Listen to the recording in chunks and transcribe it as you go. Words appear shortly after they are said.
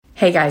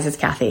Hey guys, it's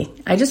Cathy.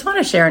 I just want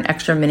to share an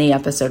extra mini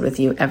episode with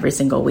you every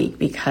single week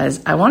because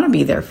I want to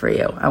be there for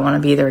you. I want to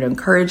be there to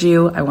encourage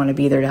you. I want to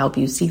be there to help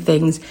you see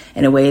things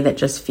in a way that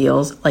just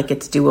feels like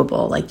it's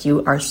doable, like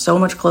you are so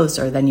much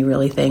closer than you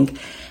really think.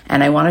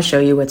 And I want to show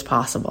you what's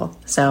possible.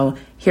 So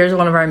here's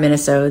one of our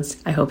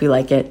minisodes. I hope you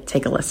like it.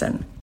 Take a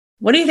listen.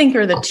 What do you think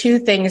are the two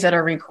things that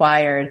are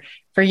required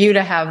for you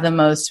to have the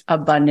most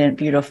abundant,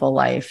 beautiful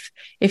life?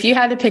 If you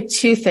had to pick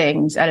two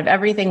things out of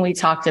everything we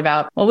talked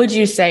about, what would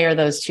you say are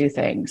those two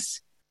things?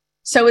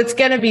 So it's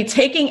going to be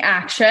taking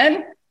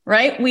action,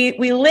 right?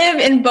 We live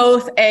in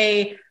both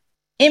a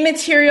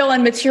immaterial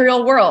and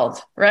material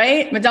world,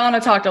 right?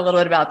 Madonna talked a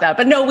little bit about that,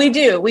 but no, we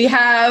do. We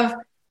have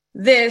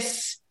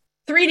this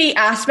 3D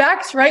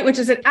aspect, right? Which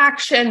is an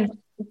action,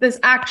 this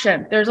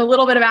action. There's a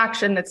little bit of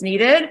action that's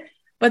needed.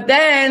 But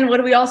then what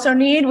do we also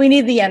need? We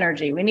need the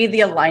energy. We need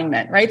the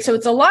alignment, right? So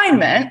it's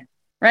alignment,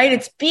 right?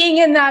 It's being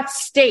in that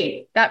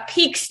state, that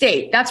peak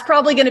state. That's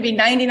probably going to be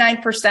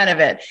 99% of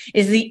it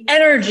is the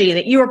energy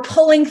that you are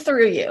pulling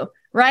through you,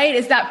 right?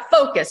 Is that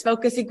focus.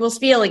 Focus equals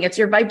feeling. It's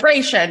your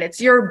vibration.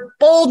 It's your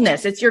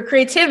boldness. It's your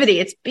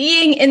creativity. It's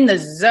being in the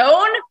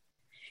zone.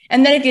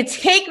 And then if you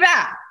take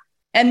that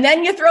and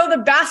then you throw the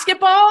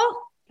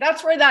basketball,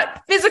 that's where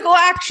that physical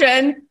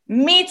action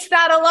meets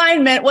that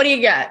alignment. What do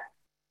you get?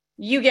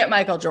 You get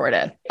Michael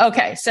Jordan.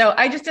 Okay. So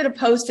I just did a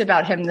post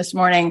about him this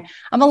morning.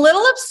 I'm a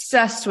little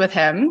obsessed with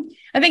him.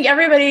 I think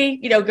everybody,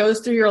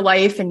 goes through your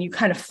life and you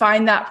kind of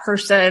find that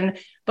person.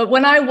 But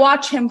when I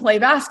watch him play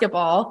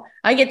basketball,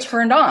 I get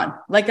turned on.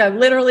 Like I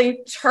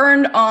literally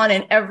turned on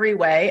in every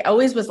way. I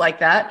always was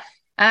like that.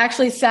 I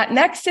actually sat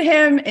next to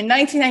him in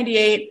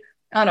 1998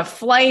 on a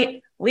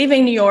flight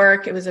leaving New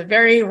York. It was a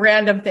very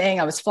random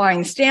thing. I was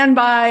flying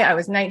standby. I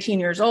was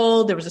 19 years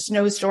old. There was a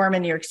snowstorm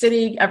in New York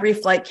City. Every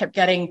flight kept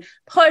getting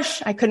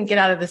pushed. I couldn't get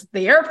out of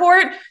the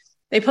airport.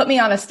 They put me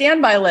on a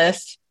standby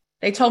list.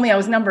 They told me I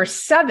was number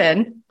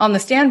 7 on the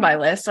standby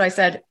list. So I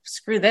said,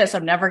 screw this.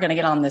 I'm never going to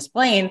get on this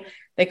plane.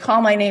 They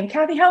call my name,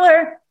 Cathy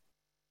Heller.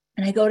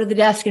 And I go to the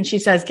desk and she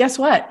says, guess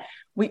what?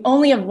 We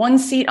only have one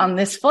seat on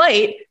this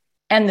flight.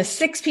 And the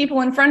 6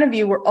 people in front of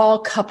you were all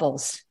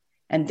couples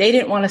and they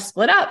didn't want to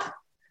split up.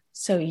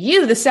 So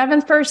you, the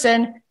 7th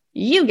person,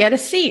 you get a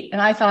seat.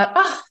 And I thought,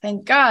 oh,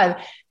 thank God.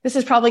 This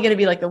is probably going to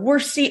be like the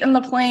worst seat on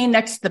the plane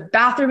next to the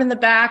bathroom in the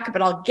back,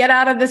 but I'll get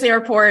out of this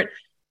airport.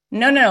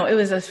 No. It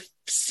was a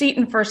seat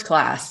in first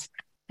class.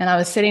 And I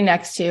was sitting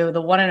next to the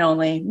one and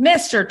only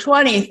Mr.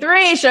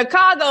 23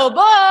 Chicago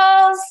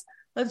Bulls.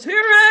 Let's hear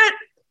it.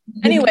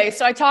 Anyway,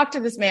 so I talked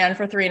to this man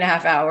for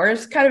 3.5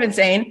 hours, kind of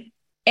insane.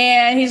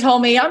 And he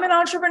told me, I'm an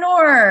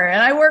entrepreneur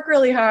and I work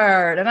really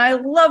hard and I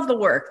love the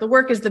work. The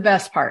work is the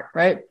best part,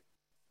 right?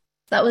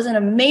 That was an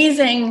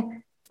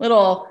amazing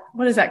little,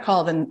 what is that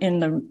called in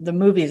the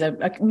movies?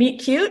 A meet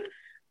cute?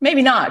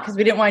 Maybe not, because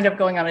we didn't wind up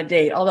going on a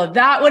date. Although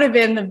that would have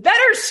been the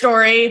better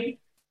story.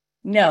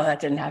 No, that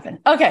didn't happen.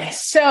 Okay,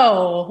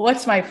 so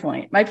what's my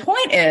point? My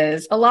point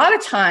is a lot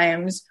of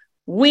times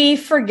we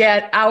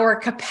forget our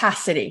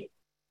capacity.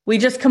 We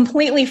just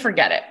completely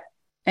forget it.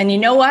 And you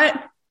know what?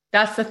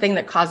 That's the thing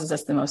that causes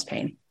us the most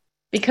pain.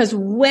 Because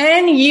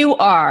when you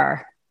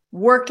are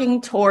working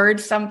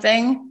towards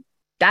something,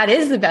 that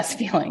is the best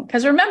feeling.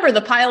 Because remember, the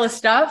pile of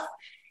stuff,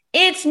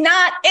 it's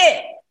not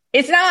it.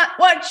 It's not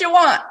what you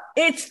want.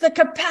 It's the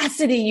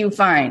capacity you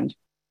find.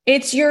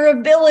 It's your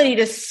ability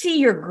to see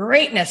your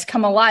greatness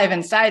come alive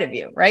inside of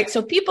you, right?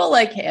 So people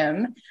like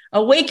him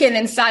awaken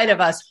inside of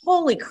us.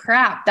 Holy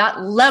crap,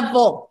 that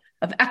level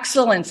of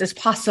excellence is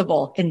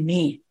possible in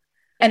me.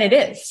 And it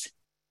is.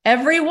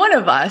 Every one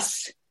of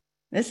us,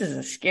 this is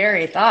a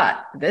scary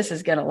thought. This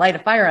is going to light a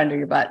fire under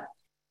your butt.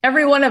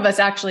 Every one of us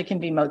actually can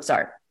be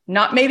Mozart.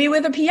 Not maybe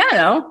with a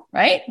piano,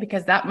 right?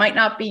 Because that might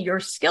not be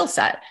your skill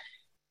set.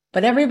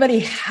 But everybody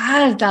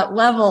has that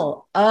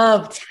level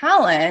of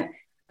talent,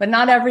 but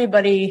not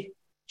everybody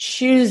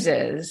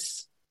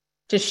chooses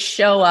to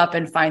show up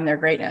and find their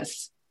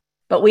greatness.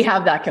 But we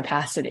have that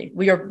capacity.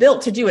 We are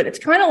built to do it. It's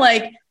kind of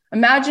like,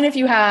 imagine if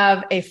you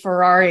have a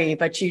Ferrari,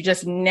 but you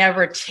just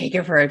never take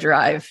it for a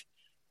drive.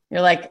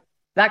 You're like,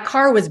 that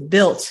car was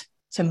built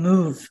to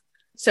move.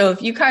 So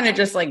if you kind of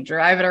just like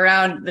drive it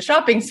around the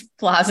shopping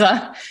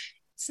plaza,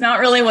 it's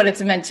not really what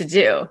it's meant to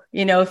do.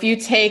 If you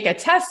take a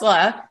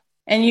Tesla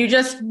and you're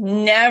just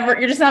not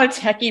a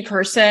techie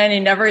person, you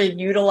never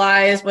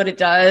utilize what it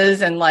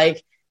does. And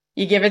like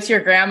you give it to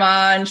your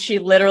grandma and she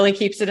literally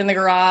keeps it in the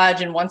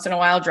garage and once in a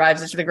while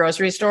drives it to the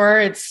grocery store.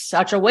 It's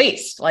such a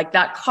waste. Like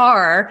that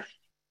car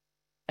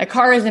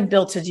isn't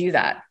built to do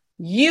that.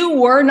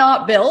 You were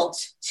not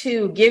built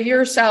to give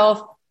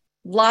yourself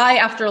lie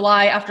after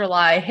lie after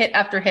lie, hit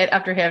after hit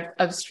after hit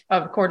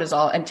of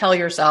cortisol and tell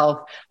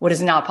yourself what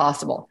is not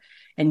possible.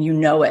 And you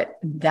know it.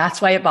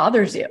 That's why it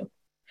bothers you.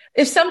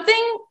 If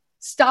something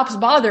stops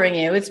bothering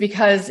you, it's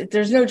because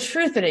there's no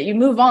truth in it. You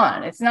move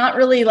on. It's not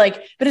really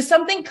like, but if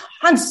something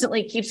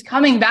constantly keeps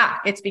coming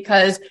back, it's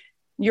because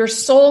your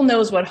soul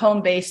knows what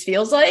home base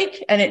feels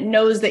like. And it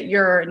knows that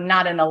you're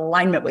not in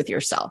alignment with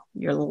yourself.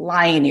 You're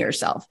lying to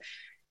yourself.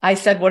 I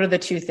said, what are the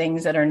two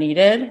things that are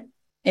needed?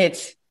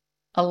 It's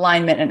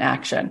alignment and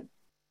action.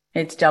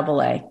 It's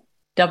double A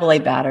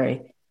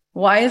battery.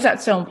 Why is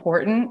that so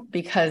important?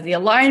 Because the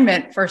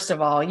alignment, first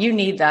of all, you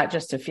need that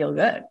just to feel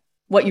good.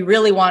 What you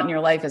really want in your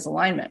life is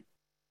alignment.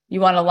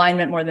 You want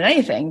alignment more than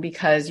anything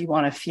because you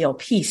want to feel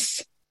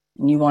peace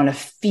and you want to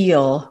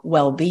feel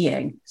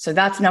well-being. So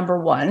that's number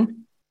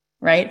one,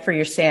 right? For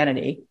your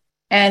sanity.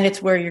 And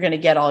it's where you're going to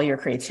get all your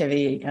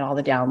creativity and all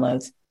the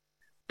downloads.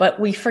 But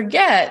we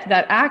forget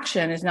that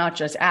action is not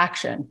just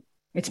action.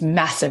 It's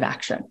massive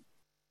action.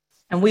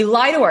 And we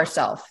lie to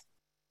ourselves.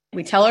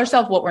 We tell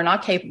ourselves what we're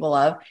not capable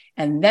of.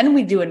 And then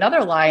we do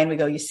another lie and we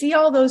go, you see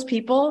all those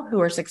people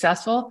who are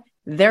successful?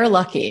 They're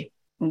lucky.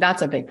 And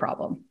that's a big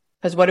problem.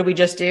 Because what did we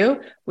just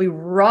do? We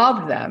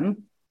robbed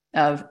them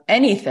of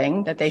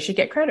anything that they should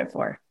get credit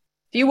for.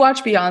 If you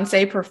watch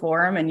Beyonce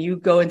perform and you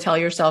go and tell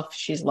yourself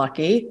she's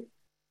lucky,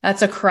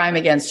 that's a crime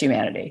against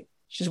humanity.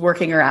 She's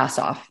working her ass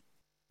off.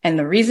 And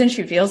the reason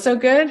she feels so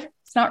good,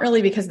 it's not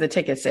really because of the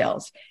ticket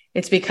sales.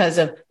 It's because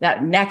of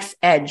that next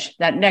edge,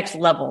 that next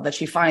level that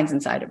she finds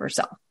inside of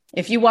herself.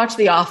 If you watch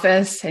The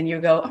Office and you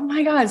go, oh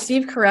my God,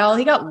 Steve Carell,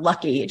 he got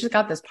lucky. He just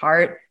got this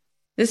part.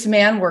 This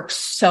man works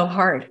so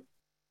hard.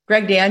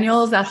 Greg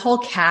Daniels, that whole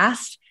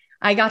cast,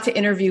 I got to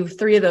interview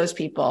 3 of those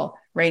people,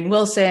 Rainn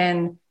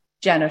Wilson,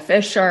 Jenna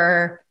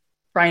Fisher,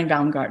 Brian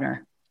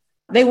Baumgartner.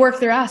 They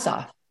worked their ass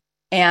off.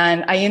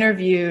 And I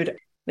interviewed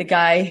the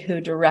guy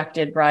who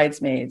directed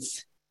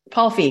Bridesmaids,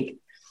 Paul Feig.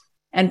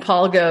 And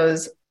Paul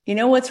goes, you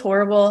know what's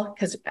horrible?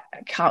 Because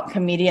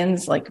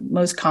comedians, like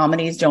most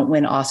comedies, don't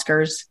win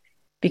Oscars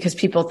because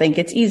people think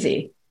it's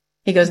easy.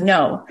 He goes,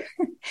 no,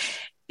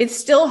 it's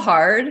still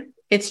hard.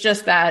 It's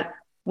just that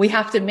we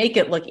have to make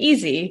it look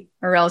easy,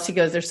 or else he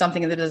goes, there's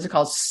something that is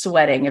called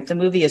sweating. If the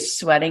movie is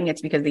sweating,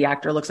 it's because the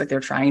actor looks like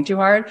they're trying too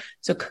hard.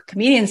 So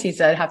comedians, he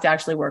said, have to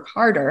actually work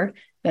harder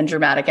than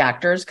dramatic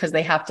actors because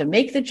they have to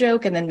make the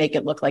joke and then make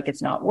it look like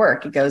it's not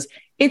work. He goes,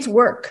 it's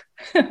work.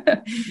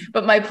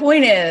 But my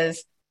point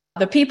is,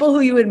 the people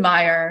who you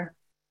admire,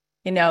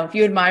 you know, if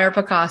you admire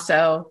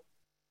Picasso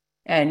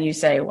and you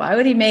say, why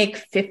would he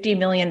make $50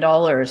 million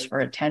for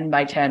a 10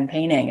 by 10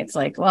 painting? It's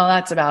like, well,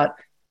 that's about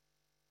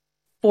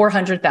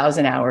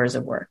 400,000 hours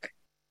of work.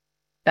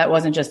 That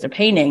wasn't just a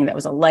painting. That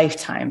was a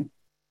lifetime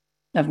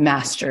of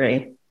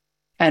mastery.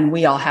 And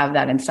we all have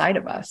that inside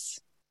of us.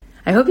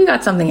 I hope you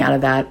got something out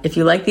of that. If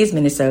you like these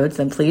minisodes,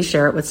 then please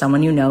share it with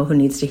someone you know who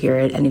needs to hear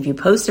it. And if you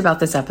post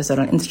about this episode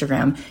on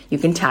Instagram, you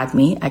can tag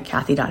me at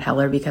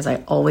Cathy.Heller because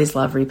I always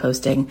love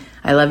reposting.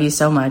 I love you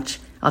so much.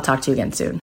 I'll talk to you again soon.